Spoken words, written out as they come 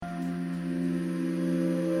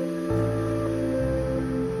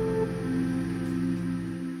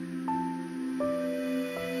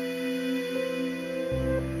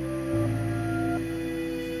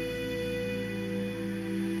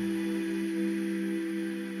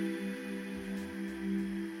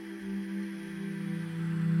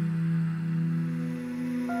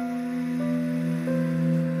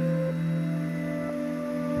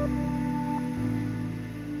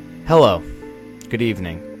Hello. Good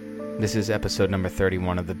evening. This is episode number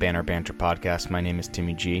 31 of the Banner Banter podcast. My name is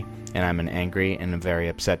Timmy G, and I'm an angry and a very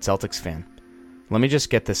upset Celtics fan. Let me just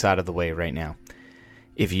get this out of the way right now.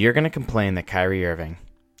 If you're going to complain that Kyrie Irving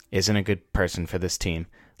isn't a good person for this team,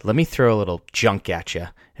 let me throw a little junk at you,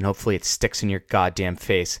 and hopefully it sticks in your goddamn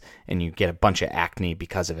face, and you get a bunch of acne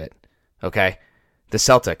because of it. Okay? The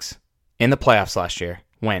Celtics, in the playoffs last year,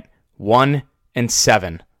 went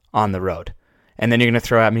 1-7 on the road. And then you're going to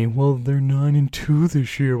throw at me, well, they're 9-2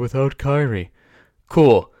 this year without Kyrie.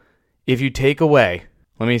 Cool. If you take away,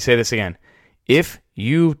 let me say this again. If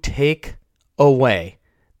you take away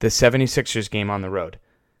the 76ers game on the road,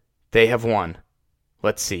 they have won,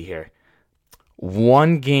 let's see here,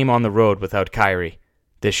 one game on the road without Kyrie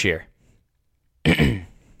this year.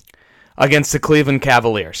 Against the Cleveland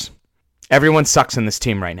Cavaliers. Everyone sucks in this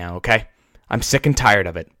team right now, okay? I'm sick and tired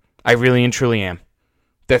of it. I really and truly am.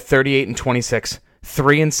 They're 38-26,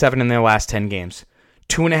 3-7 in their last 10 games.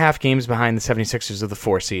 2.5 games behind the 76ers of the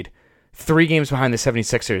 4 seed. 3 games behind the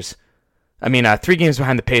 76ers. 3 games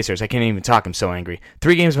behind the Pacers. I can't even talk, I'm so angry.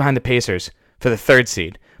 3 games behind the Pacers for the 3rd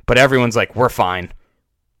seed. But everyone's like, we're fine.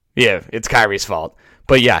 Yeah, it's Kyrie's fault.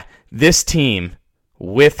 But yeah, this team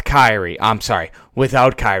without Kyrie,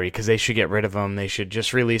 because they should get rid of him. They should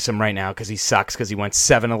just release him right now because he sucks, because he went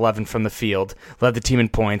 7-11 from the field, led the team in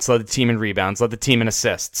points, led the team in rebounds, led the team in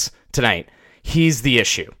assists tonight. He's the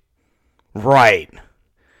issue. Right.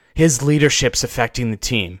 His leadership's affecting the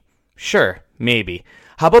team. Sure, maybe.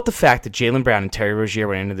 How about the fact that Jaylen Brown and Terry Rozier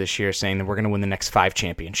went into this year saying that we're going to win the next 5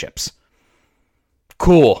 championships?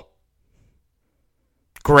 Cool.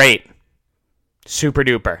 Great. Super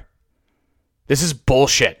duper. This is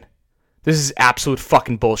bullshit. This is absolute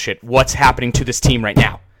fucking bullshit. What's happening to this team right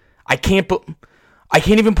now? I can't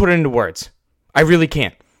even put it into words. I really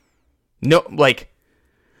can't. No,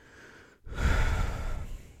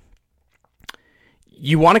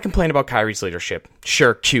 you want to complain about Kyrie's leadership.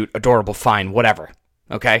 Sure, cute, adorable, fine, whatever.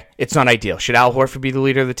 Okay? It's not ideal. Should Al Horford be the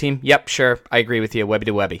leader of the team? Yep, sure. I agree with you. Webby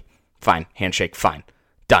to Webby. Fine. Handshake. Fine.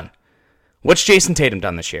 Done. What's Jason Tatum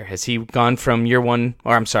done this year? Has he gone from year one,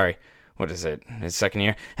 what is it, his second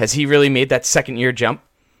year? Has he really made that second year jump?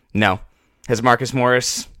 No. Has Marcus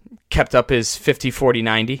Morris kept up his 50, 40,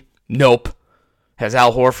 90? Nope. Has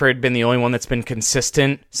Al Horford been the only one that's been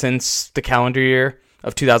consistent since the calendar year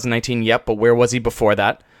of 2019? Yep, but where was he before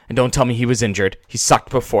that? And don't tell me he was injured. He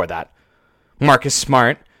sucked before that. Marcus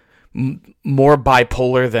Smart, more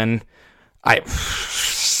bipolar than... I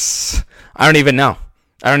don't even know.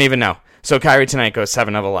 So Kyrie tonight goes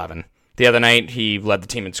 7 of 11. The other night, he led the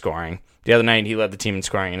team in scoring. The other night, he led the team in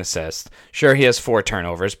scoring and assists. Sure, he has 4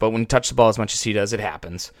 turnovers, but when you touch the ball as much as he does, it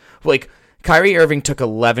happens. Kyrie Irving took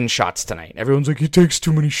 11 shots tonight. Everyone's like, he takes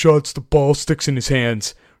too many shots, the ball sticks in his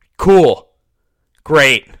hands. Cool.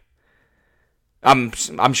 Great. I'm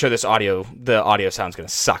sure the audio sound's going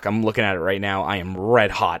to suck. I'm looking at it right now. I am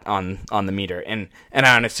red hot on the meter, and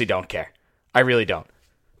I honestly don't care. I really don't.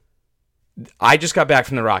 I just got back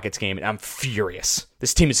from the Rockets game, and I'm furious.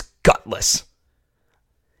 This team is gutless.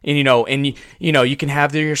 And you can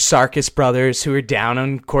have your Sarkis brothers who are down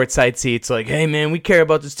on courtside seats like, hey, man, we care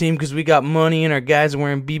about this team because we got money and our guys are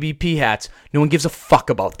wearing BBP hats. No one gives a fuck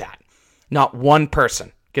about that. Not one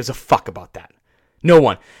person gives a fuck about that. No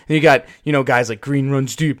one. And you got, guys like Green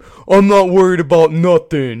Runs Deep. I'm not worried about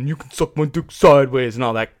nothing. You can suck my dick sideways and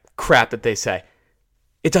all that crap that they say.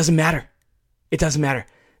 It doesn't matter. It doesn't matter.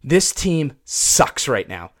 This team sucks right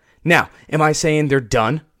now. Now, am I saying they're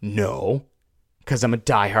done? No, because I'm a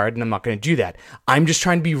diehard and I'm not going to do that. I'm just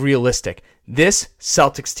trying to be realistic. This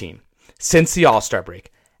Celtics team, since the All-Star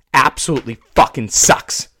break, absolutely fucking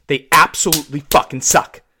sucks. They absolutely fucking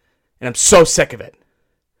suck. And I'm so sick of it.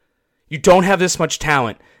 You don't have this much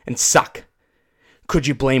talent and suck. Could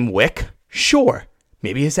you blame Wick? Sure.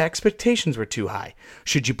 Maybe his expectations were too high.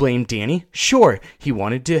 Should you blame Danny? Sure, he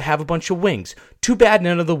wanted to have a bunch of wings. Too bad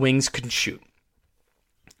none of the wings can shoot.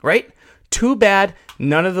 Right? Too bad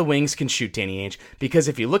none of the wings can shoot, Danny Ainge. Because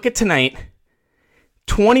if you look at tonight,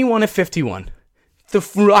 21 of 51.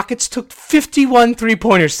 The Rockets took 51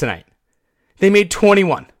 3-pointers tonight. They made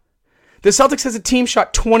 21. The Celtics as a team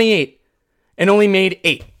shot 28 and only made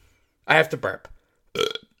 8. I have to burp.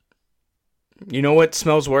 You know what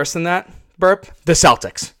smells worse than that? Burp, the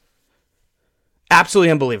Celtics. Absolutely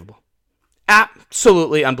unbelievable.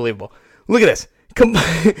 Absolutely unbelievable. Look at this.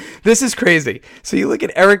 This is crazy. So you look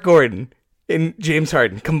at Eric Gordon and James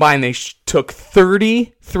Harden. Combined, they took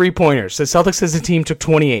 30 3-pointers. The Celtics as a team took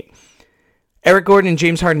 28. Eric Gordon and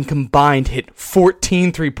James Harden combined hit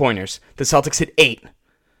 14 3-pointers. The Celtics hit 8.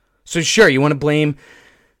 So sure, you want to blame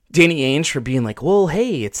Danny Ainge for being like, well,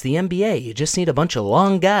 hey, it's the NBA. You just need a bunch of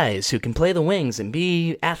long guys who can play the wings and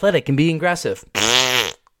be athletic and be aggressive.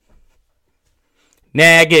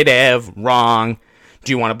 Negative. Wrong.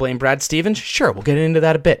 Do you want to blame Brad Stevens? Sure, we'll get into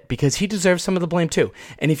that a bit, because he deserves some of the blame too.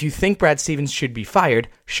 And if you think Brad Stevens should be fired,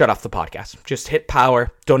 shut off the podcast. Just hit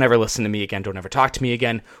power. Don't ever listen to me again. Don't ever talk to me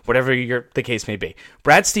again. Whatever the case may be.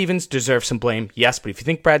 Brad Stevens deserves some blame, yes, but if you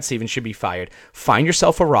think Brad Stevens should be fired, find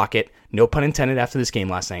yourself a rocket, no pun intended after this game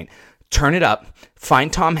last night, turn it up,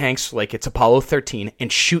 find Tom Hanks like it's Apollo 13,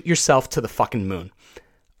 and shoot yourself to the fucking moon.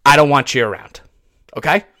 I don't want you around.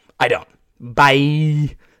 Okay? I don't.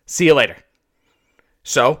 Bye. See you later.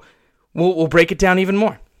 So, we'll break it down even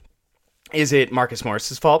more. Is it Marcus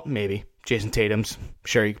Morris's fault? Maybe. Jason Tatum's,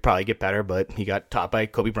 sure, he could probably get better, but he got taught by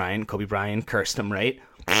Kobe Bryant. Kobe Bryant cursed him, right?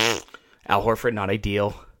 Al Horford, not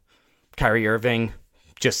ideal. Kyrie Irving,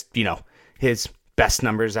 just, his best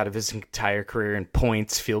numbers out of his entire career in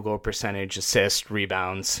points, field goal percentage, assists,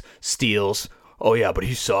 rebounds, steals. Oh, yeah, but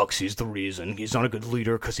he sucks. He's the reason. He's not a good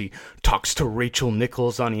leader because he talks to Rachel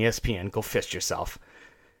Nichols on ESPN. Go fist yourself.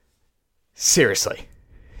 Seriously.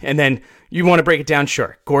 And then you want to break it down?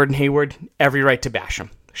 Sure. Gordon Hayward, every right to bash him.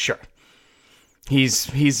 Sure.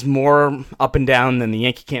 He's more up and down than the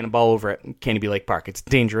Yankee Cannonball over at Canby Lake Park. It's a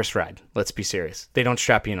dangerous ride. Let's be serious. They don't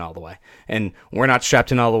strap you in all the way. And we're not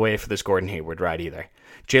strapped in all the way for this Gordon Hayward ride either.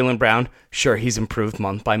 Jaylen Brown, sure, he's improved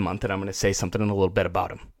month by month, and I'm going to say something in a little bit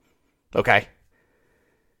about him. Okay?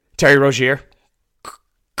 Terry Rozier,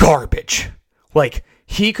 garbage. Like,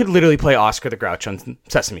 he could literally play Oscar the Grouch on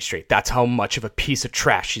Sesame Street. That's how much of a piece of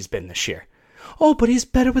trash he's been this year. Oh, but he's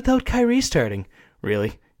better without Kyrie starting. Really?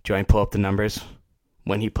 Do you want to pull up the numbers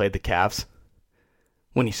when he played the Cavs?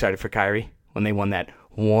 When he started for Kyrie? When they won that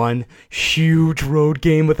one huge road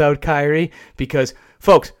game without Kyrie? Because,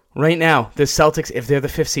 folks, right now, the Celtics, if they're the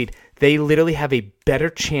 5th seed, they literally have a better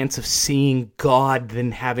chance of seeing God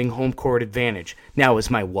than having home court advantage. Now, is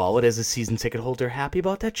my wallet as a season ticket holder happy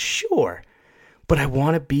about that? Sure. But I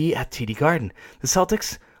want to be at TD Garden. The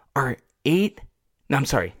Celtics are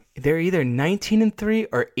they're either 19-3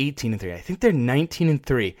 or 18-3. I think they're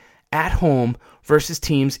 19-3 at home versus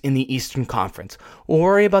teams in the Eastern Conference. We'll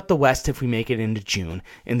worry about the West if we make it into June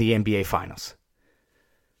in the NBA Finals.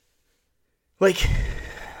 Like,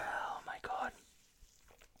 oh my God.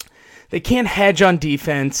 They can't hedge on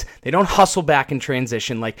defense. They don't hustle back in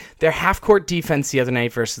transition. Like, their half-court defense the other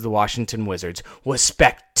night versus the Washington Wizards was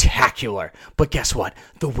spectacular. But guess what?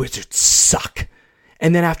 The Wizards suck.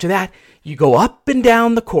 And then after that, you go up and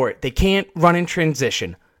down the court. They can't run in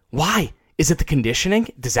transition. Why? Is it the conditioning?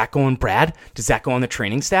 Does that go on Brad? Does that go on the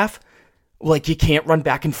training staff? Like, you can't run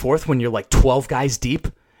back and forth when you're like 12 guys deep?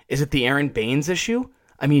 Is it the Aaron Baines issue?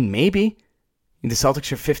 I mean, maybe. The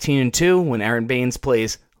Celtics are 15-2 when Aaron Baines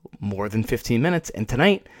plays more than 15 minutes. And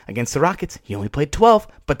tonight, against the Rockets, he only played 12.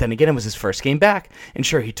 But then again, it was his first game back. And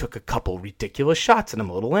sure, he took a couple ridiculous shots, and I'm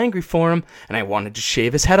a little angry for him. And I wanted to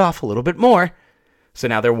shave his head off a little bit more. So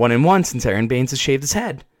now they're 1-1 since Aaron Baines has shaved his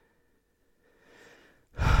head.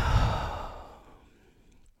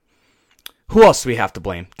 Who else do we have to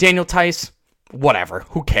blame? Daniel Tice? Whatever.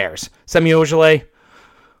 Who cares? Semi Ojeleye?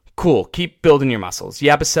 Cool. Keep building your muscles.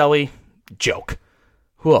 Yabusele? Joke.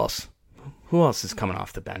 Who else? Who else is coming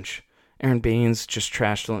off the bench? Aaron Baines just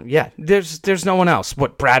trashed. Yeah, there's no one else.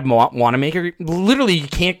 What, Brad Wanamaker? Literally, you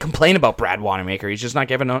can't complain about Brad Wanamaker. He's just not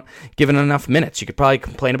given enough minutes. You could probably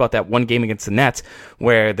complain about that one game against the Nets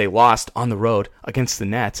where they lost on the road against the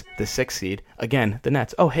Nets, the 6th seed. Again, the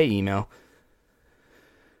Nets. Oh, hey, email.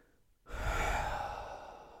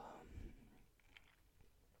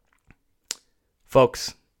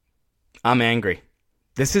 Folks, I'm angry.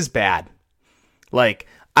 This is bad. Like,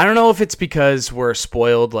 I don't know if it's because we're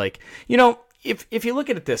spoiled. Like, if you look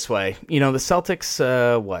at it this way, the Celtics,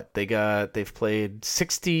 they've played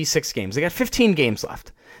 66 games. They got 15 games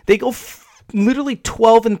left. They go literally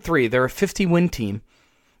 12-3. They're a 50-win team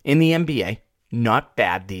in the NBA. Not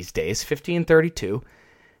bad these days. 50-32.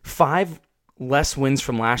 5 less wins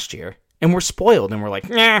from last year. And we're spoiled. And we're like,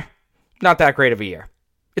 nah, not that great of a year.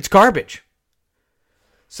 It's garbage.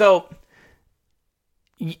 So,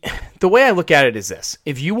 the way I look at it is this.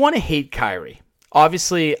 If you want to hate Kyrie,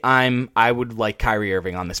 obviously I would like Kyrie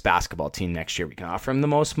Irving on this basketball team next year. We can offer him the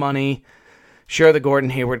most money. Sure, the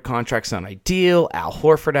Gordon Hayward contract's not ideal. Al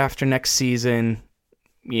Horford after next season,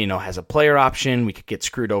 has a player option. We could get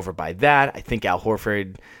screwed over by that. I think Al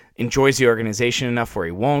Horford enjoys the organization enough where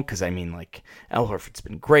he won't, because, I mean, like, Al Horford's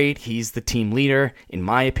been great. He's the team leader, in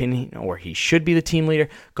my opinion, or he should be the team leader.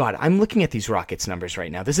 God, I'm looking at these Rockets numbers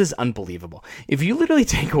right now. This is unbelievable. If you literally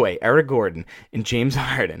take away Eric Gordon and James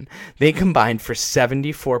Harden, they combined for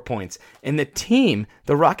 74 points. And the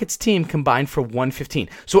Rockets team, combined for 115.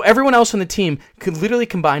 So everyone else on the team could literally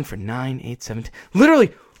combine for 9, 8, 17.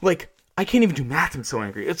 Literally, like, I can't even do math. I'm so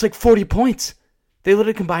angry. It's like 40 points. They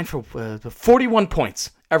literally combined for 41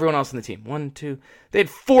 points. Everyone else on the team. 1, 2. They had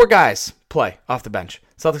 4 guys play off the bench.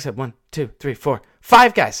 Celtics had 1, 2, 3, 4,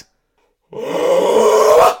 5 guys.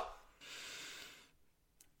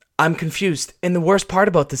 I'm confused. And the worst part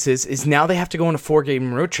about this is now they have to go on a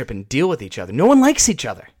 4-game road trip and deal with each other. No one likes each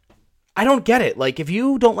other. I don't get it. Like, if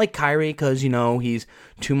you don't like Kyrie because, he's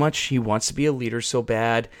too much, he wants to be a leader so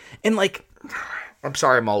bad. And, like, I'm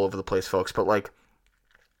sorry I'm all over the place, folks, but, like,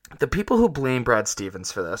 the people who blame Brad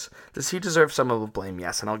Stevens for this, does he deserve some of the blame?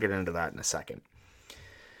 Yes, and I'll get into that in a second.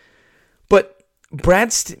 But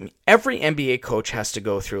every NBA coach has to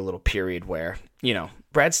go through a little period where,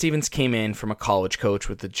 Brad Stevens came in from a college coach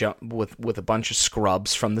with a bunch of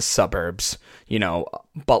scrubs from the suburbs.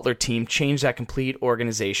 Butler team changed that complete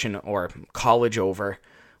organization or college over,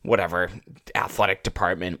 whatever, athletic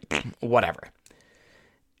department, whatever.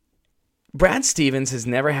 Brad Stevens has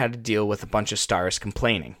never had to deal with a bunch of stars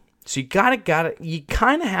complaining. So you kind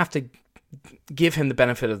of have to give him the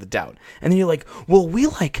benefit of the doubt. And then you're like, well, we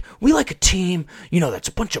like a team, that's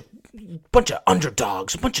a bunch of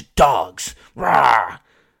underdogs, a bunch of dogs. Rah.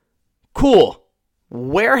 Cool.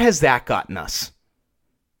 Where has that gotten us?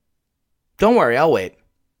 Don't worry, I'll wait.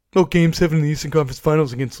 Oh, Game 7 in the Eastern Conference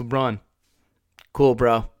Finals against LeBron. Cool,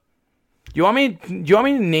 bro. You want me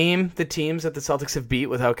to name the teams that the Celtics have beat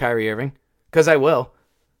without Kyrie Irving? Because I will.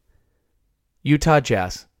 Utah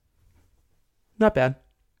Jazz. Not bad.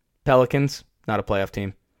 Pelicans. Not a playoff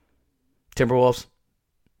team. Timberwolves.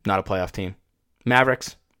 Not a playoff team.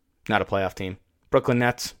 Mavericks. Not a playoff team. Brooklyn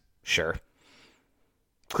Nets. Sure.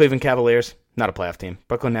 Cleveland Cavaliers. Not a playoff team.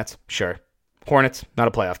 Brooklyn Nets. Sure. Hornets. Not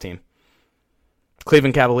a playoff team.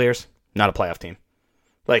 Cleveland Cavaliers. Not a playoff team.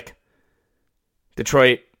 Like,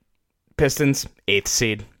 Detroit Pistons, 8th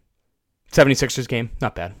seed. 76ers game,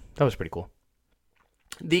 not bad. That was pretty cool.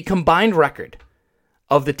 The combined record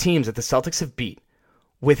of the teams that the Celtics have beat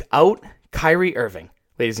without Kyrie Irving,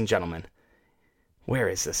 ladies and gentlemen, where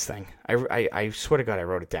is this thing? I swear to God I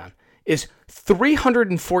wrote it down, is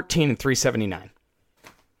 314 and 379.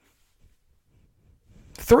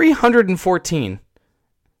 314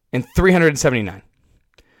 and 379.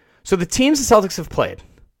 So the teams the Celtics have played,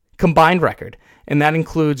 combined record, and that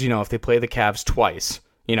includes, if they play the Cavs twice,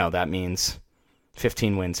 that means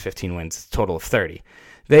 15 wins, total of 30.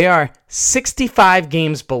 They are 65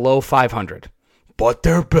 games below 500. But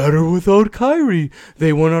they're better without Kyrie.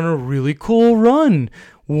 They went on a really cool run.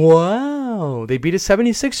 Wow. They beat a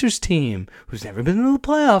 76ers team who's never been in the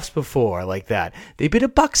playoffs before like that. They beat a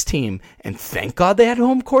Bucks team, and thank God they had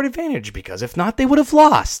home court advantage, because if not, they would have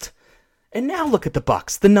lost. And now look at the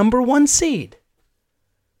Bucks, the number 1 seed.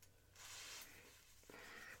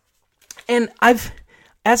 And as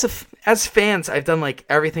fans, I've done like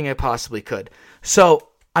everything I possibly could. So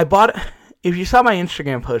I bought, if you saw my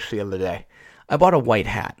Instagram post the other day, I bought a white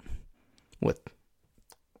hat with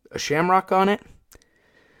a shamrock on it,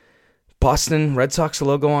 Boston Red Sox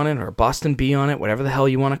logo on it, or Boston B on it, whatever the hell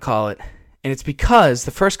you want to call it. And it's because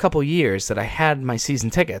the first couple years that I had my season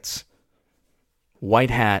tickets,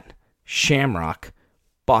 white hat, shamrock,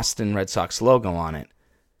 Boston Red Sox logo on it,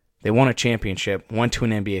 they won a championship, went to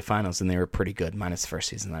an NBA Finals, and they were pretty good, minus the first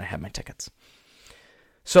season that I had my tickets.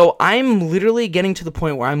 So I'm literally getting to the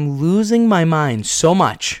point where I'm losing my mind so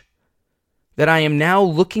much that I am now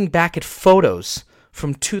looking back at photos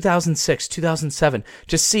from 2006, 2007,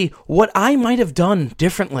 to see what I might have done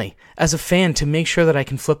differently as a fan to make sure that I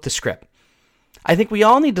can flip the script. I think we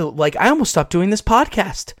all need to, I almost stopped doing this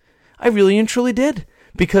podcast. I really and truly did,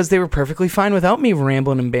 because they were perfectly fine without me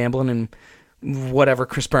rambling and bambling and whatever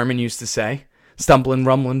Chris Berman used to say. Stumbling,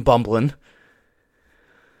 rumbling, bumbling.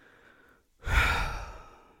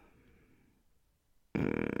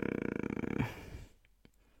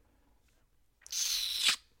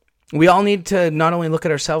 We all need to not only look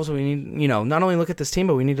at ourselves, we need, not only look at this team,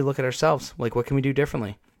 but we need to look at ourselves. Like, what can we do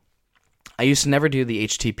differently? I used to never do the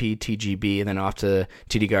HTP, TGB, and then off to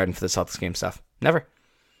TD Garden for the Celtics game stuff. Never.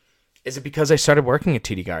 Is it because I started working at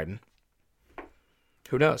TD Garden?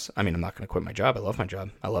 Who knows? I mean, I'm not going to quit my job. I love my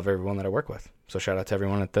job. I love everyone that I work with. So shout out to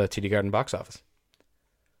everyone at the TD Garden box office.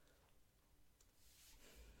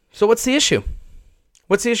 So what's the issue?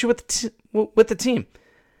 What's the issue with the team?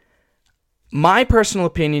 My personal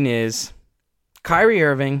opinion is Kyrie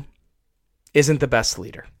Irving isn't the best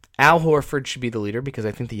leader. Al Horford should be the leader because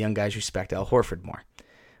I think the young guys respect Al Horford more.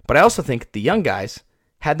 But I also think the young guys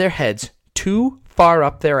had their heads too far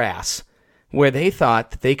up their ass where they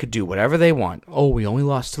thought that they could do whatever they want. Oh, we only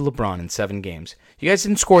lost to LeBron in 7 games. You guys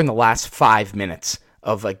didn't score in the last 5 minutes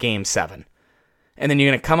of a Game 7. And then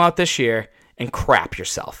you're going to come out this year and crap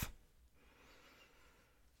yourself.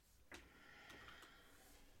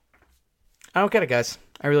 I don't get it, guys.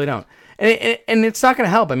 I really don't. And it's not going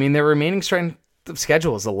to help. I mean, their remaining strength of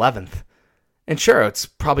schedule is 11th. And sure, it's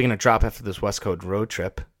probably going to drop after this West Coast road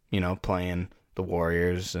trip, playing the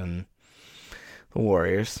Warriors and the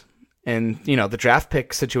Warriors. And, the draft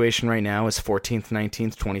pick situation right now is 14th,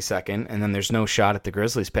 19th, 22nd, and then there's no shot at the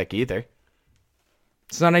Grizzlies pick either.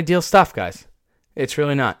 It's not ideal stuff, guys. It's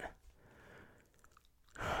really not.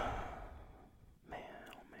 Man,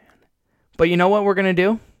 oh man. But you know what we're going to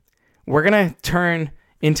do? We're going to turn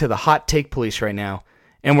into the hot take police right now,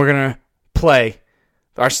 and we're going to play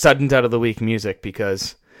our stud and dud of the week music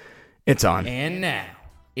because it's on. And now,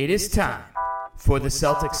 it is time for the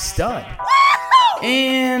Celtics stud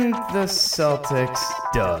and the Celtics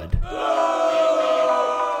dud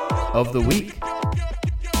of the week.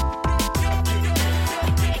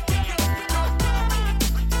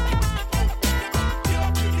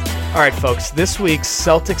 All right, folks, this week's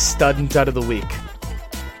Celtics stud and dud of the week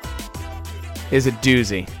is a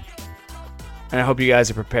doozy, and I hope you guys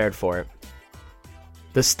are prepared for it.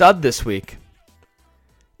 The stud this week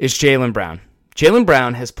is Jaylen Brown. Jaylen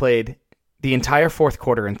Brown has played the entire fourth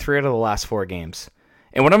quarter in 3 out of the last 4 games.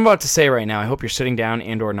 And what I'm about to say right now, I hope you're sitting down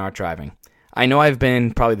and or not driving. I know I've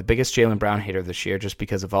been probably the biggest Jaylen Brown hater this year just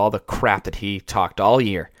because of all the crap that he talked all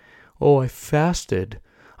year. Oh, I fasted.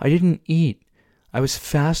 I didn't eat. I was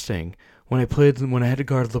fasting when I had to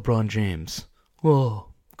guard LeBron James. Oh,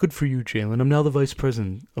 good for you, Jaylen. I'm now the vice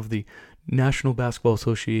president of the National Basketball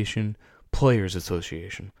Association Players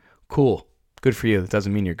Association. Cool. Good for you. That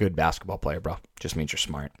doesn't mean you're a good basketball player, bro. Just means you're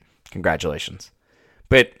smart. Congratulations.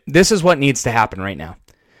 But this is what needs to happen right now.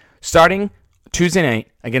 Starting Tuesday night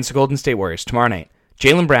against the Golden State Warriors, tomorrow night,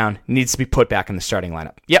 Jaylen Brown needs to be put back in the starting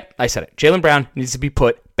lineup. Yep, I said it. Jaylen Brown needs to be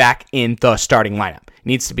put back in the starting lineup. It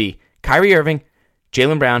needs to be Kyrie Irving,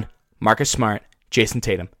 Jaylen Brown, Marcus Smart, Jason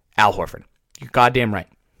Tatum, Al Horford. You're goddamn right.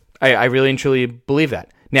 I really and truly believe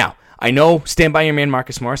that. Now, I know stand by your man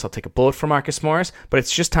Marcus Morris. I'll take a bullet for Marcus Morris, but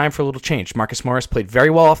it's just time for a little change. Marcus Morris played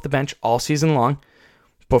very well off the bench all season long,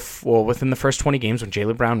 within the first 20 games when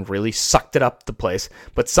Jaylen Brown really sucked it up the place,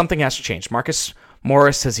 but something has to change. Marcus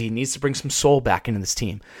Morris says he needs to bring some soul back into this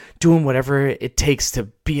team, doing whatever it takes to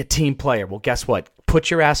be a team player. Well, guess what? Put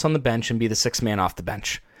your ass on the bench and be the 6th man off the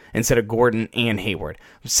bench instead of Gordon and Hayward.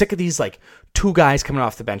 I'm sick of these 2 guys coming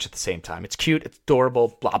off the bench at the same time. It's cute, it's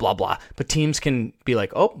adorable, blah, blah, blah. But teams can be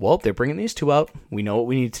like, oh, well, they're bringing these 2 out. We know what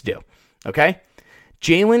we need to do. Okay?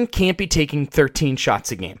 Jaylen can't be taking 13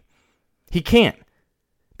 shots a game. He can't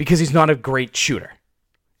because he's not a great shooter.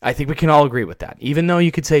 I think we can all agree with that. Even though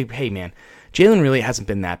you could say, hey, man, Jaylen really hasn't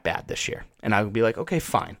been that bad this year. And I would be like, okay,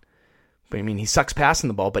 fine. But I mean, he sucks passing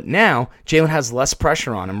the ball. But now Jaylen has less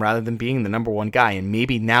pressure on him rather than being the number 1 guy. And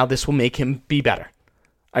maybe now this will make him be better.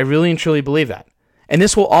 I really and truly believe that. And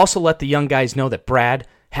this will also let the young guys know that Brad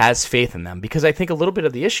has faith in them. Because I think a little bit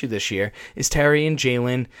of the issue this year is Terry and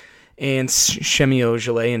Jaylen and Shemi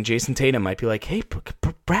Ojeleye and Jason Tatum might be like, hey,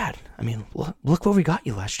 Brad, I mean, look where we got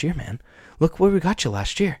you last year, man. Look where we got you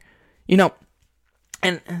last year.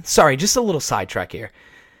 And sorry, just a little sidetrack here.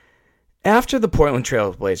 After the Portland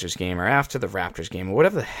Trail Blazers game or after the Raptors game or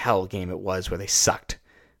whatever the hell game it was where they sucked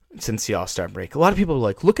since the All-Star break, a lot of people were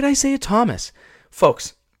like, look at Isaiah Thomas.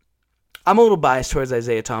 Folks, I'm a little biased towards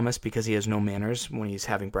Isaiah Thomas because he has no manners when he's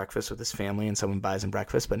having breakfast with his family and someone buys him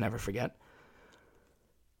breakfast, but never forget.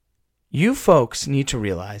 You folks need to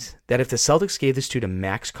realize that if the Celtics gave this dude a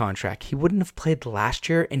max contract, he wouldn't have played last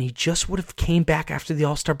year and he just would have came back after the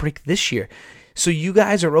All-Star break this year. So you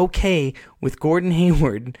guys are okay with Gordon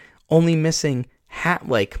Hayward only missing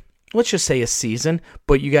let's just say a season,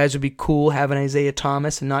 but you guys would be cool having Isaiah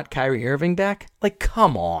Thomas and not Kyrie Irving back?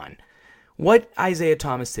 Come on. What Isaiah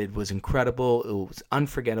Thomas did was incredible. It was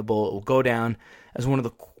unforgettable. It will go down as one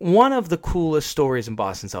of the coolest stories in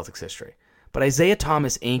Boston Celtics history. But Isaiah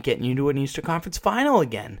Thomas ain't getting you to an Eastern Conference final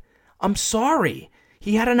again. I'm sorry.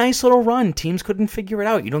 He had a nice little run. Teams couldn't figure it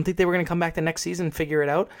out. You don't think they were going to come back the next season and figure it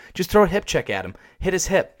out? Just throw a hip check at him. Hit his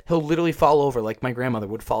hip. He'll literally fall over like my grandmother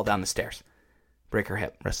would fall down the stairs. Break her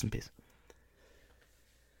hip. Rest in peace.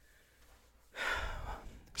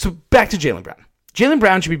 So back to Jaylen Brown. Jaylen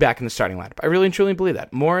Brown should be back in the starting lineup. I really and truly believe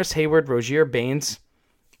that. Morris, Hayward, Rozier, Baines.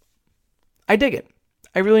 I dig it.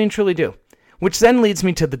 I really and truly do. Which then leads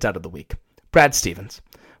me to the dud of the week. Brad Stevens.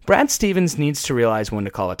 Brad Stevens needs to realize when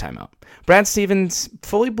to call a timeout. Brad Stevens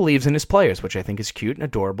fully believes in his players, which I think is cute and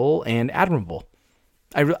adorable and admirable.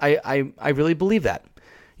 I really believe that.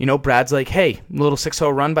 You know, Brad's like, hey, little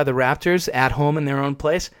 6-0 run by the Raptors at home in their own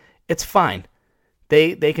place. It's fine.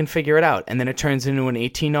 They can figure it out. And then it turns into an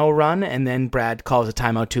 18-0 run, and then Brad calls a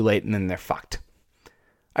timeout too late, and then they're fucked.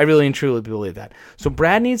 I really and truly believe that. So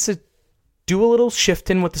Brad needs to do a little shift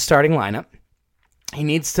in with the starting lineup. He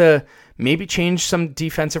needs to maybe change some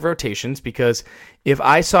defensive rotations, because if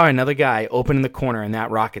I saw another guy open in the corner in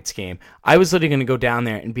that Rockets game, I was literally going to go down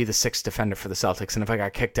there and be the sixth defender for the Celtics. And if I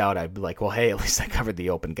got kicked out, I'd be like, well, hey, at least I covered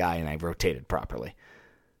the open guy and I rotated properly.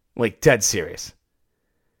 Like, dead serious.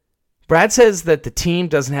 Brad says that the team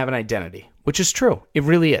doesn't have an identity, which is true. It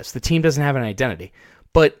really is. The team doesn't have an identity.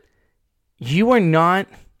 But you are not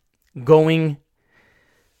going...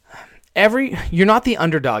 You're not the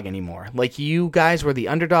underdog anymore. Like, you guys were the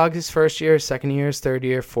underdog his first year, second year, third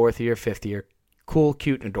year, fourth year, fifth year. Cool,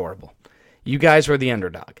 cute, and adorable. You guys were the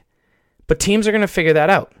underdog. But teams are going to figure that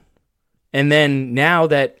out. And then now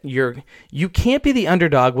that you can't be the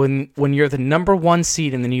underdog when you're the number one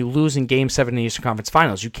seed and then you lose in Game 7 in the Eastern Conference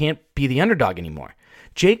Finals. You can't be the underdog anymore.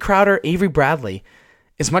 Jay Crowder, Avery Bradley,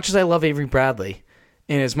 as much as I love Avery Bradley,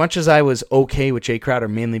 and as much as I was okay with Jay Crowder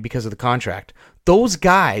mainly because of the contract, those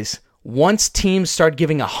guys, once teams start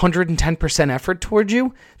giving 110% effort towards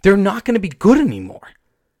you, they're not going to be good anymore.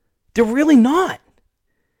 They're really not.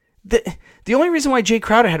 The only reason why Jay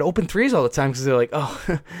Crowder had open threes all the time because they're like,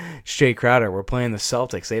 oh, it's Jay Crowder. We're playing the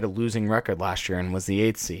Celtics. They had a losing record last year and was the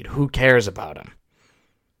 8th seed. Who cares about him?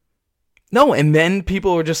 No, and then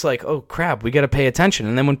people were just like, oh, crap, we got to pay attention.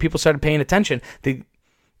 And then when people started paying attention, they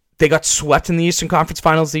got swept in the Eastern Conference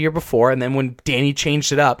Finals the year before, and then when Danny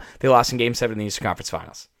changed it up, they lost in Game 7 in the Eastern Conference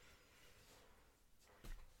Finals.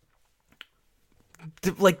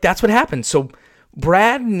 Like, that's what happened. So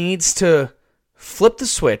Brad needs to flip the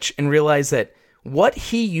switch and realize that what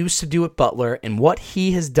he used to do at Butler and what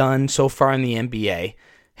he has done so far in the NBA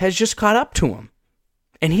has just caught up to him.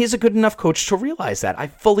 And he's a good enough coach to realize that. I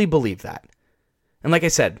fully believe that. And like I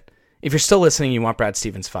said, if you're still listening, you want Brad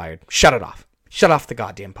Stevens fired, shut it off. Shut off the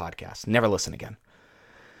goddamn podcast. Never listen again.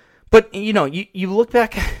 But, you know, you look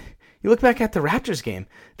back at the Raptors game.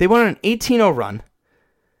 They went on an 18-0 run.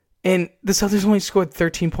 And the Celtics only scored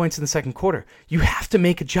 13 points in the second quarter. You have to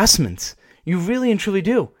make adjustments. You really and truly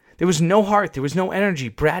do. There was no heart. There was no energy.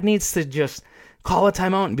 Brad needs to just call a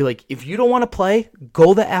timeout and be like, if you don't want to play,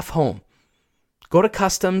 go the F home. Go to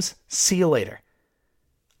customs. See you later.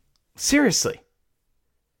 Seriously.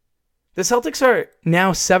 The Celtics are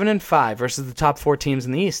now 7-5 versus the top 4 teams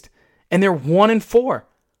in the East. And they're 1-4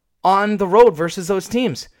 on the road versus those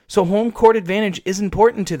teams. So home court advantage is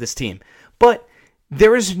important to this team. But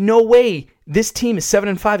there is no way this team is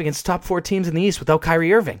 7-5 against top 4 teams in the East without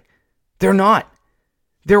Kyrie Irving. They're not.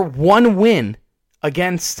 Their one win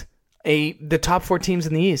against the top 4 teams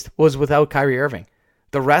in the East was without Kyrie Irving.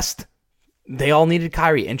 The rest, they all needed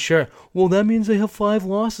Kyrie. And sure, well, that means they have 5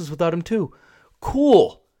 losses without him too.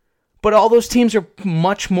 Cool. But all those teams are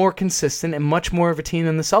much more consistent and much more of a team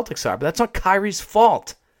than the Celtics are. But that's not Kyrie's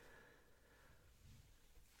fault.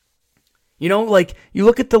 You know, like, you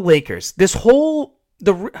look at the Lakers.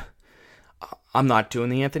 I'm not doing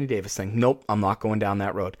the Anthony Davis thing. Nope, I'm not going down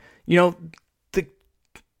that road. You know,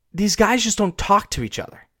 these guys just don't talk to each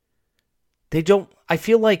other. They don't. I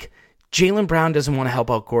feel like Jaylen Brown doesn't want to help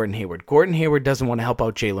out Gordon Hayward. Gordon Hayward doesn't want to help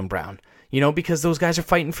out Jaylen Brown. You know, because those guys are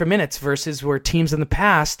fighting for minutes versus where teams in the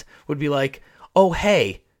past would be like, oh,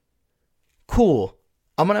 hey, cool,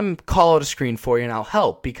 I'm going to call out a screen for you and I'll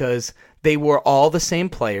help, because they were all the same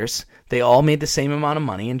players. They all made the same amount of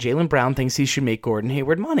money, and Jaylen Brown thinks he should make Gordon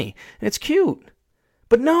Hayward money. And it's cute.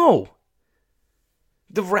 But no.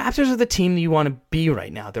 The Raptors are the team that you want to be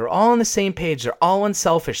right now. They're all on the same page. They're all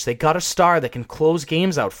unselfish. They got a star that can close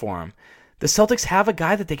games out for them. The Celtics have a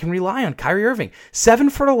guy that they can rely on, Kyrie Irving. 7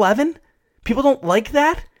 for 11? People don't like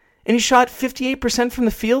that? And he shot 58% from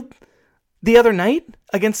the field the other night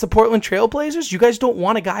against the Portland Trailblazers? You guys don't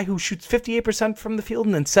want a guy who shoots 58% from the field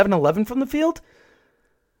and then 7-11 from the field?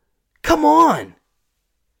 Come on.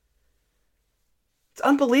 It's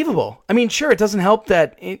unbelievable. I mean, sure, it doesn't help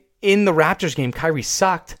that in the Raptors game, Kyrie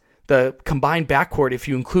sucked. The combined backcourt, if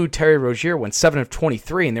you include Terry Rozier, went 7 of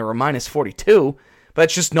 23, and they were minus 42. But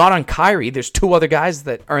it's just not on Kyrie. There's 2 other guys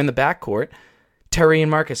that are in the backcourt, Terry and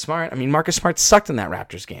Marcus Smart. I mean, Marcus Smart sucked in that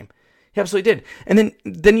Raptors game. He absolutely did. And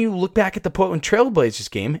then you look back at the Portland Trailblazers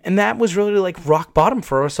game, and that was really like rock bottom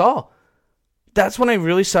for us all. That's when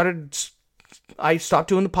I stopped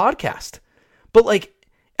doing the podcast. But like,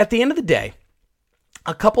 at the end of the day,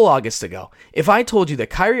 a couple Augusts ago, if I told you that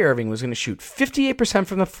Kyrie Irving was going to shoot 58%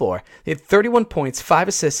 from the floor, he had 31 points, 5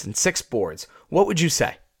 assists, and 6 boards, what would you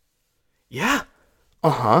say? Yeah.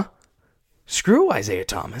 Uh-huh. Screw Isaiah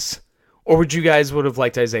Thomas. Or would you guys would have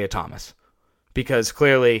liked Isaiah Thomas? Because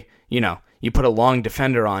clearly, you put a long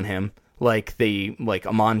defender on him, like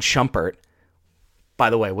Amon Shumpert. By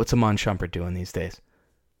the way, what's Amon Shumpert doing these days?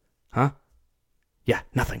 Huh? Yeah,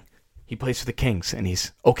 nothing. He plays for the Kings, and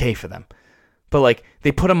he's okay for them. But,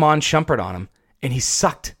 they put Amon Shumpert on him, and he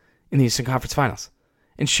sucked in the Eastern Conference Finals.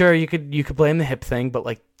 And sure, you could blame the hip thing, but,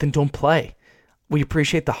 then don't play. We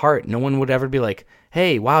appreciate the heart. No one would ever be like,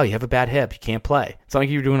 hey, wow, you have a bad hip. You can't play. It's not like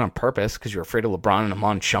you were doing it on purpose because you're afraid of LeBron and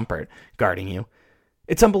Amon Shumpert guarding you.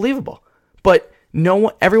 It's unbelievable. But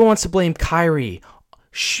everyone wants to blame Kyrie,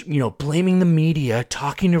 blaming the media,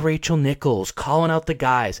 talking to Rachel Nichols, calling out the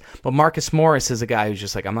guys. But Marcus Morris is a guy who's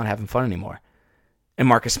just like, I'm not having fun anymore. And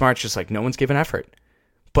Marcus Smart's just like, no one's giving effort.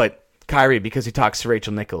 But Kyrie, because he talks to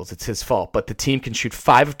Rachel Nichols, it's his fault. But the team can shoot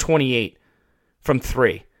 5 of 28 from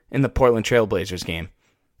 3 in the Portland Trailblazers game.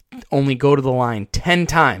 Only go to the line 10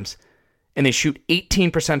 times, and they shoot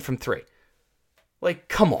 18% from 3.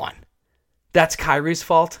 Come on. That's Kyrie's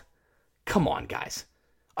fault? Come on, guys.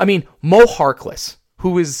 I mean, Mo Harkless,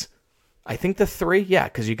 who is, I think, the 3? Yeah,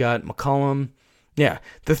 because you got McCollum. Yeah,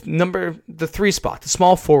 the 3 spot, the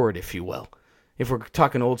small forward, if you will, if we're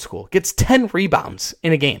talking old school, gets 10 rebounds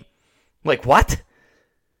in a game. What?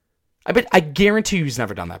 I guarantee you he's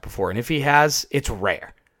never done that before, and if he has, it's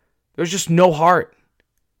rare. There's just no heart.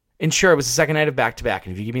 And sure, it was the second night of back-to-back,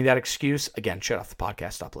 and if you give me that excuse, again, shut off the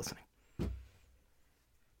podcast, stop listening.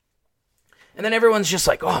 And then everyone's just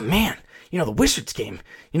like, oh, man, the Wizards game,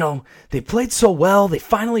 they played so well, they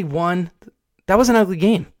finally won. That was an ugly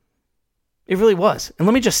game. It really was. And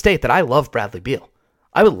let me just state that I love Bradley Beal.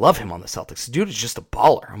 I would love him on the Celtics. The dude is just a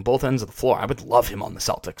baller on both ends of the floor. I would love him on the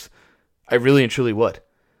Celtics. I really and truly would.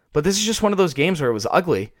 But this is just one of those games where it was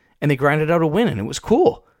ugly, and they grinded out a win, and it was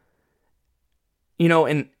cool.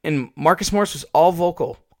 And Marcus Morris was all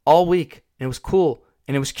vocal all week, and it was cool,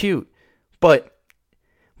 and it was cute. But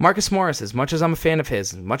Marcus Morris, as much as I'm a fan of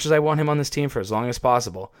his, as much as I want him on this team for as long as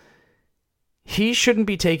possible, he shouldn't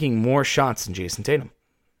be taking more shots than Jason Tatum.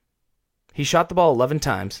 He shot the ball 11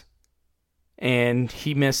 times, and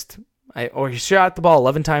he shot the ball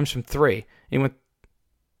 11 times from 3, and he went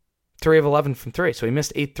 3 of 11 from 3, so he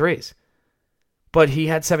missed 8 threes. But he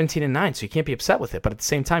had 17 and 9, so you can't be upset with it. But at the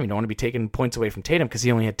same time, you don't want to be taking points away from Tatum because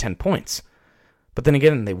he only had 10 points. But then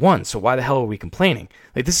again, they won, so why the hell are we complaining?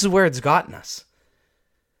 This is where it's gotten us.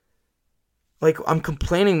 I'm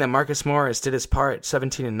complaining that Marcus Morris did his part,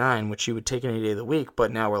 17 and 9, which you would take any day of the week,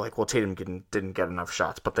 but now we're like, well, Tatum didn't get enough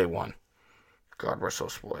shots, but they won. God, we're so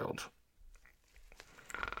spoiled.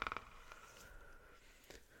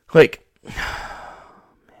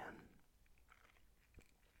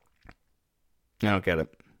 I don't get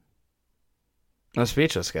it. I'm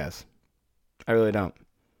speechless, guys. I really don't.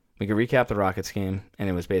 We could recap the Rockets game, and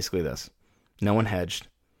it was basically this. No one hedged.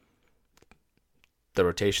 The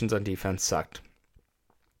rotations on defense sucked.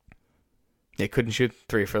 They couldn't shoot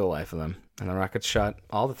 3 for the life of them, and the Rockets shot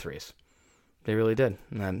all the 3s. They really did.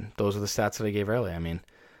 And then those are the stats that I gave earlier. I mean,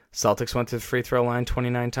 Celtics went to the free throw line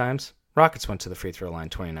 29 times. Rockets went to the free throw line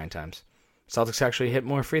 29 times. Celtics actually hit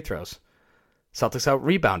more free throws. Celtics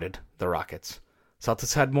out-rebounded the Rockets.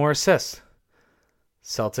 Celtics had more assists.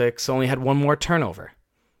 Celtics only had 1 more turnover.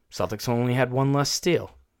 Celtics only had 1 less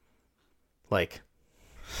steal.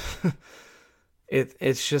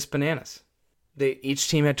 It's just bananas. Each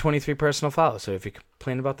team had 23 personal fouls, so if you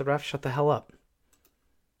complain about the refs, shut the hell up.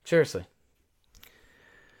 Seriously.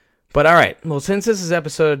 But all right, well, since this is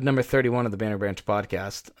episode number 31 of the Banner Banter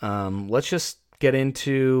podcast, let's just get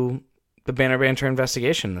into the Banner Banter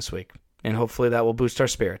investigation this week, and hopefully that will boost our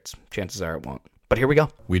spirits. Chances are it won't. But here we go.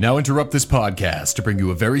 We now interrupt this podcast to bring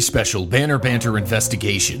you a very special Banner Banter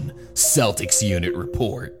investigation, Celtics Unit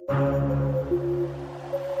Report.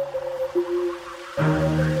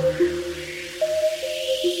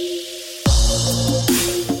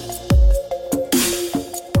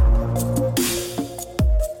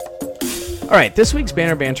 All right, this week's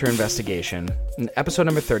Banner Banter investigation, episode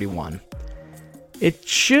number 31. It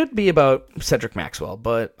should be about Cedric Maxwell,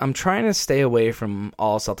 but I'm trying to stay away from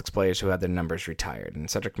all Celtics players who had their numbers retired. And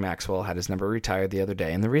Cedric Maxwell had his number retired the other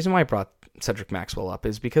day. And the reason why I brought Cedric Maxwell up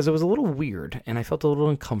is because it was a little weird, and I felt a little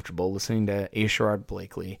uncomfortable listening to A. Sherrod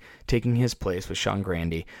Blakely taking his place with Sean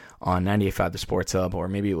Grandy on 98.5 The Sports Hub, or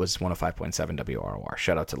maybe it was 105.7 WROR.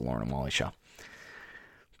 Shout out to the Lauren and Wally Show.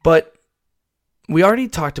 But we already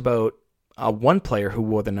talked about one player who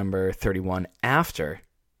wore the number 31 after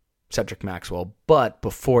Cedric Maxwell, but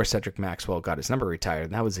before Cedric Maxwell got his number retired,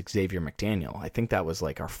 and that was Xavier McDaniel. I think that was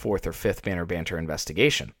like our 4th or 5th Banner Banter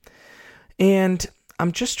investigation. And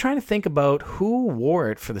I'm just trying to think about who wore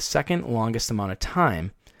it for the second longest amount of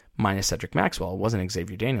time, minus Cedric Maxwell. It wasn't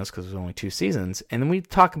Xavier Daniels because it was only 2 seasons. And then we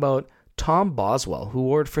talk about Tom Boswell, who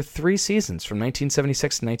wore it for 3 seasons from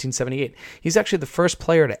 1976 to 1978. He's actually the first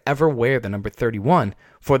player to ever wear the number 31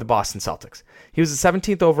 for the Boston Celtics. He was the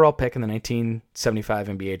 17th overall pick in the 1975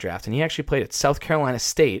 NBA draft, and he actually played at South Carolina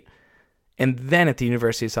State and then at the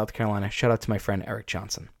University of South Carolina. Shout out to my friend Eric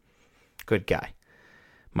Johnson. Good guy,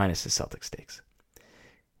 minus his Celtics takes.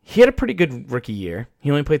 He had a pretty good rookie year.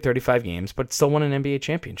 He only played 35 games, but still won an NBA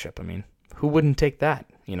championship. I mean, who wouldn't take that?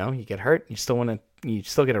 You know, you get hurt, you still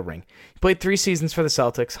get a ring. He played 3 seasons for the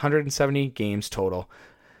Celtics, 170 games total.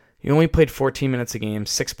 He only played 14 minutes a game,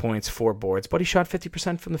 6 points, 4 boards, but he shot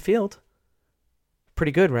 50% from the field.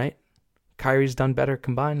 Pretty good, right? Kyrie's done better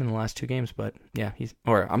combined in the last 2 games, but yeah,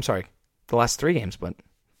 the last 3 games, but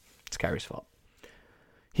it's Kyrie's fault.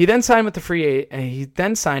 He then signed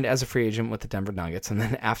as a free agent with the Denver Nuggets, and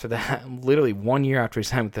then after that, literally 1 year after he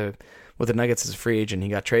signed with the Nuggets as a free agent, he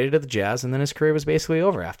got traded to the Jazz, and then his career was basically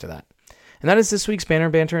over after that. And that is this week's Banner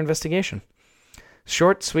Banter investigation.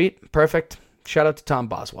 Short, sweet, perfect. Shout out to Tom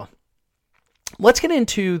Boswell. Let's get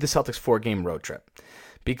into the Celtics 4-game road trip,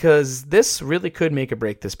 because this really could make or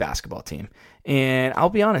break this basketball team. And I'll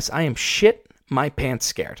be honest, I am shit my pants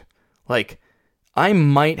scared. Like, I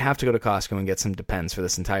might have to go to Costco and get some Depends for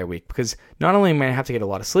this entire week, because not only am I have to get a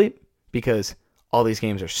lot of sleep, because all these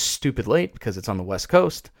games are stupid late because it's on the West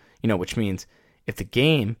Coast, which means if the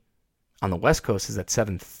game on the West Coast is at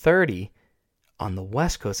 7:30 on the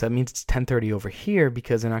West Coast, that means it's 10:30 over here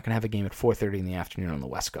because they're not going to have a game at 4:30 in the afternoon on the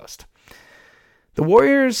West Coast. The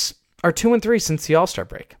Warriors are 2-3 since the All-Star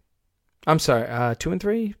break. I'm sorry,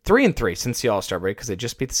 2-3? 3-3 since the All-Star break, because they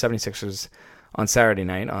just beat the 76ers on Saturday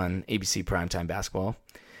night on ABC Primetime Basketball.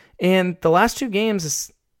 And the last 2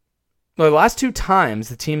 times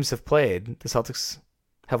the teams have played, the Celtics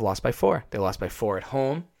have lost by 4. They lost by 4 at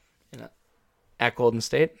home at Golden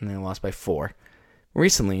State, and they lost by 4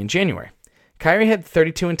 recently in January. Kyrie had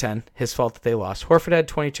 32 and 10, his fault that they lost. Horford had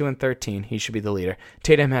 22 and 13, he should be the leader.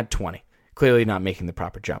 Tatum had 20, clearly not making the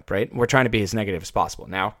proper jump, right? We're trying to be as negative as possible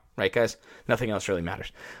now, right, guys? Nothing else really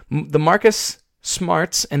matters. The Marcus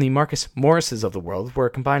Smarts and the Marcus Morrises of the world were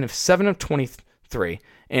a combined of 7 of 23,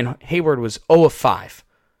 and Hayward was 0 of 5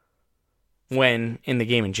 when in the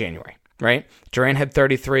game in January, right? Durant had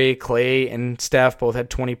 33, Clay and Steph both had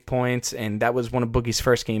 20 points, and that was one of Boogie's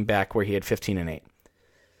first game back where he had 15 and 8.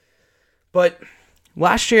 But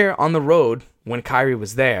last year on the road, when Kyrie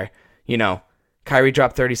was there, Kyrie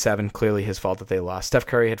dropped 37, clearly his fault that they lost. Steph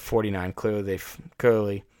Curry had 49,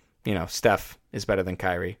 clearly, Steph is better than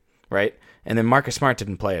Kyrie, right? And then Marcus Smart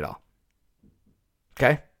didn't play at all.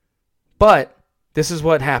 Okay? But this is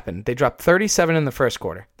what happened. They dropped 37 in the first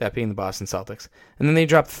quarter, that being the Boston Celtics. And then they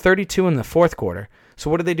dropped 32 in the fourth quarter. So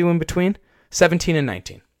what did they do in between? 17 and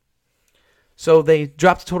 19. So they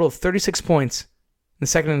dropped a total of 36 points in the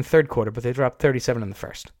second and the third quarter, but they dropped 37 in the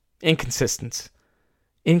first. Inconsistency.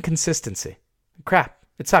 Crap.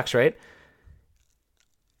 It sucks, right?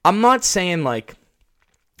 I'm not saying,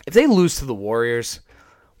 if they lose to the Warriors,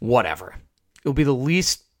 whatever. It'll be the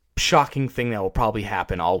least shocking thing that will probably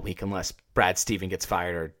happen all week unless Brad Stevens gets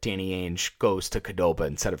fired or Danny Ainge goes to Qdoba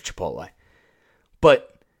instead of Chipotle.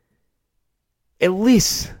 But at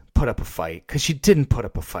least put up a fight, because you didn't put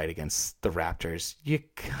up a fight against the Raptors. You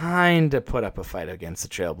kind of put up a fight against the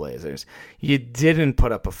Trailblazers. You didn't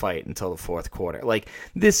put up a fight until the fourth quarter.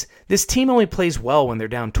 This team only plays well when they're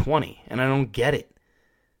down 20, and I don't get it.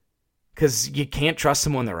 Because you can't trust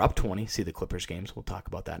them when they're up 20. See the Clippers games. We'll talk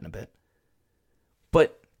about that in a bit.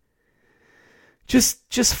 But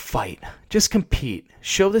just fight. Just compete.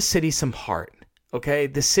 Show the city some heart. Okay?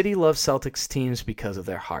 The city loves Celtics teams because of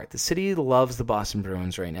their heart. The city loves the Boston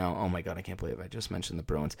Bruins right now. Oh my God, I can't believe I just mentioned the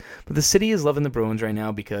Bruins. But the city is loving the Bruins right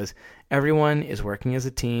now because everyone is working as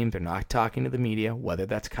a team. They're not talking to the media, whether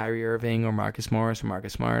that's Kyrie Irving or Marcus Morris or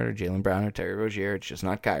Marcus Smart or Jaylen Brown or Terry Rozier. It's just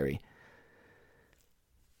not Kyrie.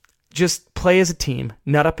 Just play as a team.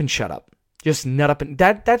 Nut up and shut up. Just nut up and...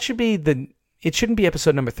 That should be it shouldn't be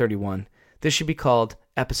episode number 31. This should be called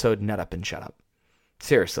episode Nut Up and Shut Up.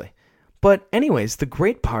 Seriously. But anyways, the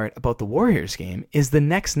great part about the Warriors game is the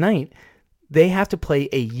next night, they have to play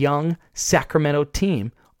a young Sacramento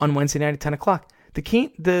team on Wednesday night at 10 o'clock. The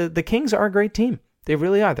Kings are a great team. They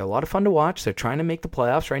really are. They're a lot of fun to watch. They're trying to make the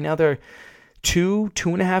playoffs. Right now, they're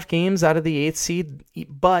 2.5 games out of the 8th seed,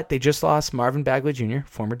 but they just lost Marvin Bagley Jr.,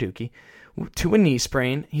 former Dookie, to a knee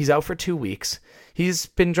sprain. He's out for 2 weeks. He's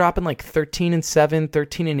been dropping like 13-7,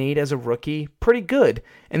 13-8 as a rookie. Pretty good.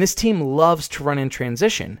 And this team loves to run in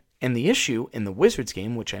transition. And the issue in the Wizards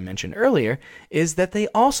game, which I mentioned earlier, is that they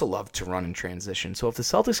also love to run in transition. So if the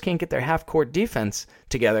Celtics can't get their half-court defense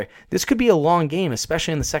together, this could be a long game,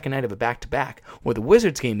 especially on the second night of a back-to-back. Where the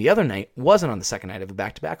Wizards game the other night wasn't on the second night of a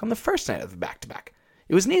back-to-back, on the first night of a back-to-back.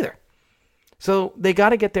 It was neither. So they got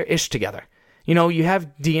to get their ish together. You know, you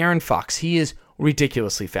have De'Aaron Fox. He is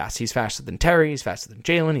ridiculously fast. He's faster than Terry. He's faster than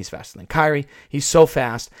Jalen. He's faster than Kyrie. He's so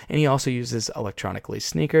fast, and he also uses electronic lace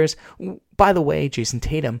sneakers. By the way, Jason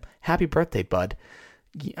Tatum, happy birthday, bud.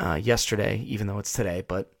 Yesterday, even though it's today,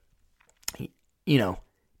 but, you know,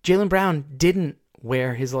 Jaylen Brown didn't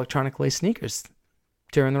wear his electronic lace sneakers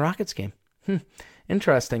during the Rockets game.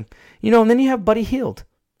 Interesting. You know, and then you have Buddy Hield,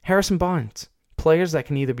 Harrison Barnes, players that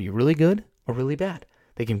can either be really good or really bad.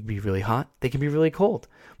 They can be really hot. They can be really cold.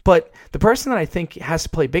 But the person that I think has to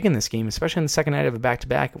play big in this game, especially on the second night of a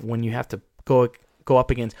back-to-back, when you have to go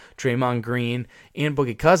up against Draymond Green and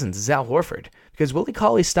Boogie Cousins, is Al Horford. Because Willie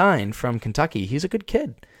Cauley-Stein from Kentucky, he's a good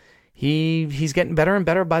kid. He's getting better and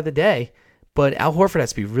better by the day. But Al Horford has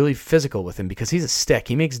to be really physical with him because he's a stick.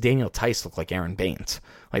 He makes Daniel Tice look like Aaron Baines.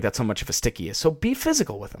 Like, that's how much of a stick he is. So be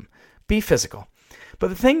physical with him. Be physical. But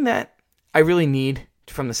the thing that I really need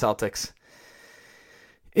from the Celtics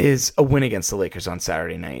is a win against the Lakers on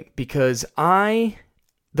Saturday night, because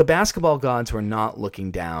the basketball gods were not looking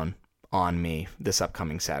down on me this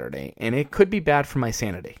upcoming Saturday, and it could be bad for my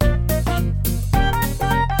sanity.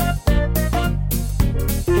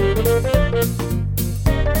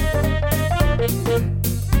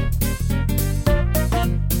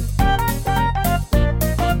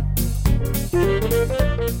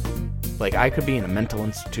 Like, I could be in a mental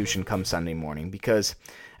institution come Sunday morning because,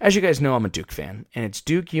 as you guys know, I'm a Duke fan, and it's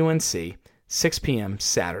Duke UNC, 6 p.m.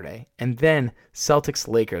 Saturday, and then Celtics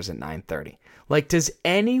Lakers at 9:30. Like, does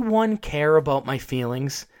anyone care about my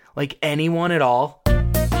feelings? Like, anyone at all?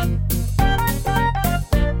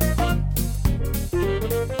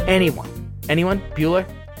 Anyone? Bueller?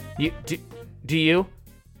 Do you?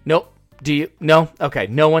 Nope. Do you? No? Okay,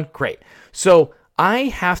 no one? Great. So I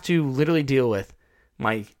have to literally deal with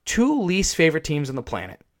my two least favorite teams on the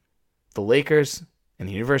planet, the Lakers and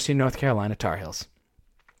the University of North Carolina Tar Heels,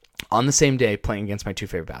 on the same day playing against my two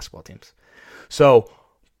favorite basketball teams. So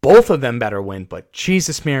both of them better win, but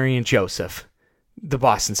Jesus, Mary, and Joseph, the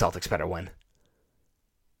Boston Celtics better win.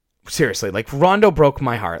 Seriously, like, Rondo broke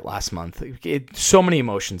my heart last month. So many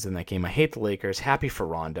emotions in that game. I hate the Lakers, happy for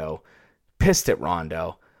Rondo, pissed at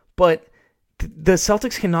Rondo, but the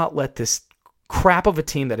Celtics cannot let this crap of a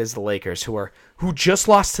team that is the Lakers, who just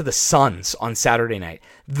lost to the Suns on Saturday night,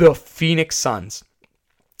 the Phoenix Suns,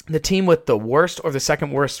 the team with the worst or the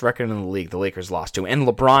second worst record in the league, the Lakers lost to, and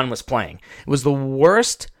LeBron was playing. It was the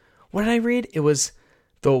worst. What did I read? It was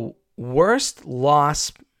the worst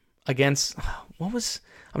loss against.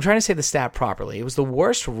 I'm trying to say the stat properly. It was the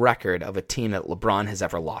worst record of a team that LeBron has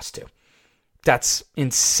ever lost to. That's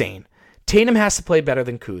insane. Tatum has to play better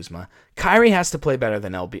than Kuzma. Kyrie has to play better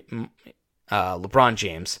than LeBron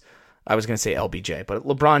James. I was going to say LBJ, but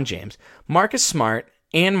LeBron James. Marcus Smart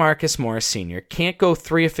and Marcus Morris Sr. can't go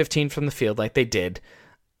 3 of 15 from the field like they did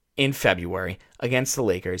in February against the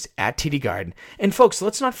Lakers at TD Garden. And folks,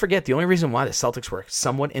 let's not forget, the only reason why the Celtics were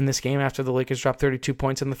somewhat in this game after the Lakers dropped 32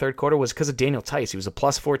 points in the third quarter was because of Daniel Tice. He was a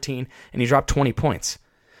plus 14, and he dropped 20 points.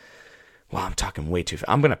 Wow, I'm talking way too fast.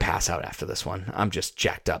 I'm going to pass out after this one. I'm just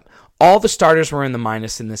jacked up. All the starters were in the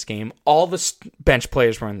minus in this game. All the bench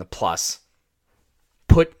players were in the plus.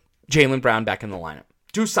 Put Jaylen Brown back in the lineup.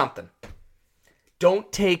 Do something.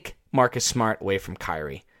 Don't take Marcus Smart away from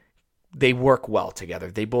Kyrie. They work well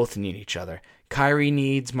together. They both need each other. Kyrie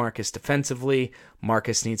needs Marcus defensively.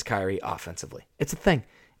 Marcus needs Kyrie offensively. It's a thing.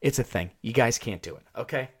 It's a thing. You guys can't do it,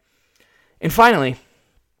 okay? And finally,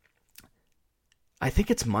 I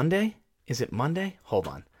think it's Monday. Is it Monday? Hold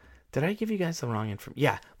on. Did I give you guys the wrong information?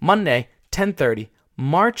 Yeah, Monday, 10:30,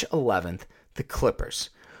 March 11th, the Clippers.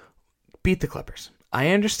 Beat the Clippers.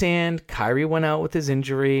 I understand Kyrie went out with his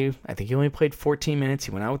injury. I think he only played 14 minutes.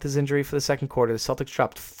 He went out with his injury for the second quarter. The Celtics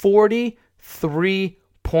dropped 43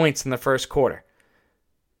 points in the first quarter.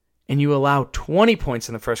 And you allow 20 points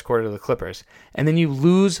in the first quarter to the Clippers. And then you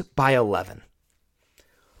lose by 11.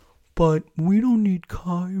 But we don't need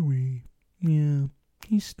Kyrie. Yeah,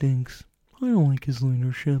 he stinks. I don't like his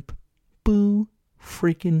leadership. Boo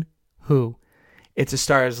freaking who. It's a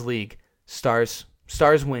stars league. Stars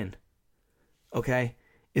win. Okay?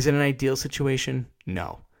 Is it an ideal situation?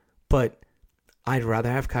 No. But I'd rather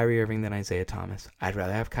have Kyrie Irving than Isaiah Thomas. I'd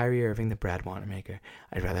rather have Kyrie Irving than Brad Wanamaker.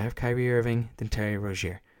 I'd rather have Kyrie Irving than Terry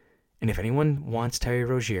Rozier. And if anyone wants Terry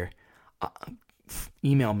Rozier,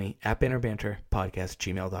 email me at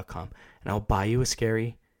bannerbanterpodcast@gmail.com, and I'll buy you a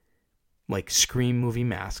scary, Scream movie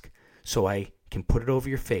mask so I can put it over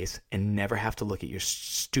your face and never have to look at your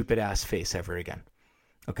stupid ass face ever again.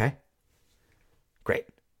 Okay? Great.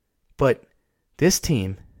 But this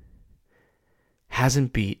team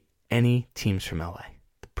hasn't beat any teams from LA.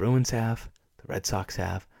 The Bruins have, the Red Sox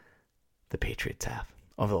have, the Patriots have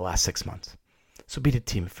over the last 6 months. So beat a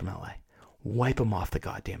team from LA. Wipe them off the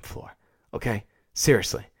goddamn floor. Okay?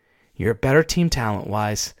 Seriously. You're a better team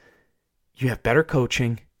talent-wise. You have better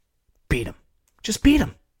coaching. Beat them. Just beat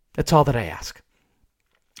them. That's all that I ask.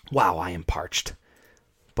 Wow, I am parched.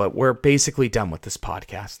 But we're basically done with this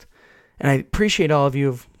podcast. And I appreciate all of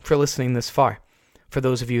you for listening this far. For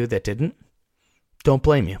those of you that didn't, don't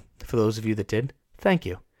blame you. For those of you that did, thank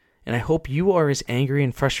you. And I hope you are as angry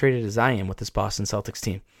and frustrated as I am with this Boston Celtics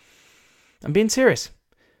team. I'm being serious.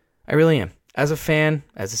 I really am. As a fan,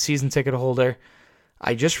 as a season ticket holder,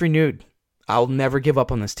 I just renewed. I'll never give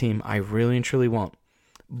up on this team. I really and truly won't.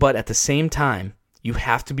 But at the same time, you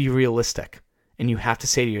have to be realistic. And you have to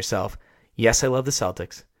say to yourself, yes, I love the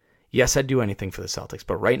Celtics. Yes, I'd do anything for the Celtics.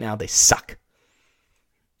 But right now, they suck.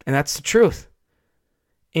 And that's the truth.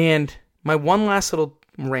 And my one last little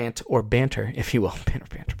rant, or banter, if you will, banter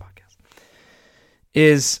podcast,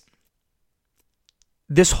 is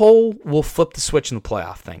this whole we'll flip the switch in the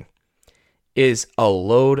playoff thing is a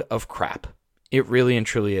load of crap. It really and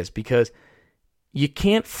truly is, because you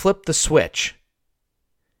can't flip the switch.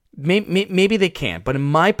 Maybe they can, but in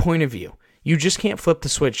my point of view, you just can't flip the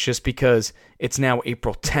switch just because it's now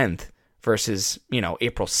April 10th versus,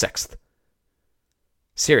 April 6th.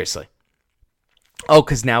 Seriously. Oh,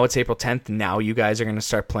 because now it's April 10th. Now you guys are going to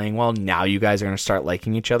start playing well. Now you guys are going to start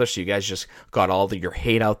liking each other. So you guys just got all your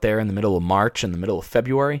hate out there in the middle of March and the middle of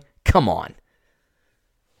February. Come on.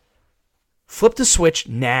 Flip the switch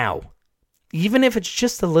now. Even if it's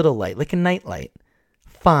just a little light, like a night light.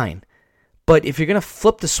 Fine. But if you're going to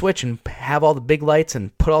flip the switch and have all the big lights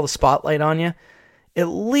and put all the spotlight on you, at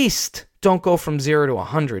least don't go from 0 to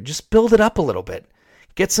 100. Just build it up a little bit.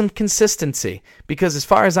 Get some consistency. Because as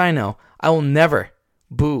far as I know, I will never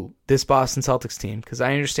boo this Boston Celtics team, because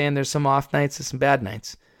I understand there's some off nights and some bad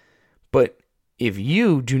nights. But if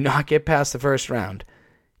you do not get past the first round,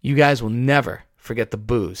 you guys will never forget the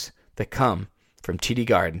boos that come from TD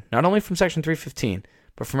Garden. Not only from Section 315,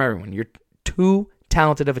 but from everyone. You're too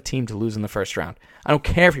talented of a team to lose in the first round. I don't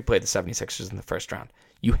care if you play the 76ers in the first round.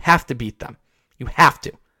 You have to beat them. You have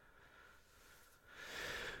to.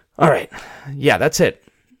 All right. Yeah, that's it.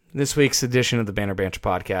 This week's edition of the Banner Banter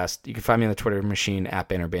podcast. You can find me on the Twitter machine at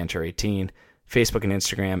BannerBanter18, Facebook and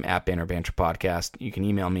Instagram at Banner Banter Podcast. You can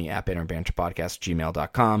email me at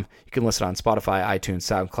BannerBanterPodcast@gmail.com. You can listen on Spotify, iTunes,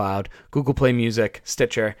 SoundCloud, Google Play Music,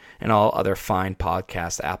 Stitcher, and all other fine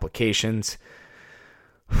podcast applications.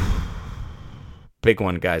 Big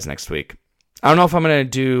one, guys, next week. I don't know if I'm going to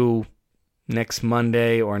do next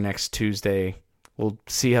Monday or next Tuesday. We'll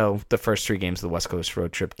see how the first 3 games of the West Coast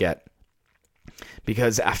road trip get.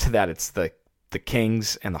 Because after that, it's the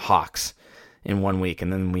Kings and the Hawks in 1 week.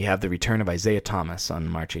 And then we have the return of Isaiah Thomas on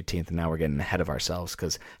March 18th. And now we're getting ahead of ourselves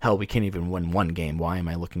because, hell, we can't even win 1 game. Why am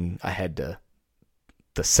I looking ahead to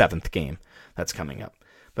the 7th game that's coming up?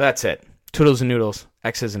 But that's it. Toodles and noodles,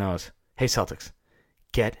 X's and O's. Hey, Celtics,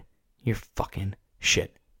 get your fucking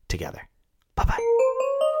shit together. Bye-bye.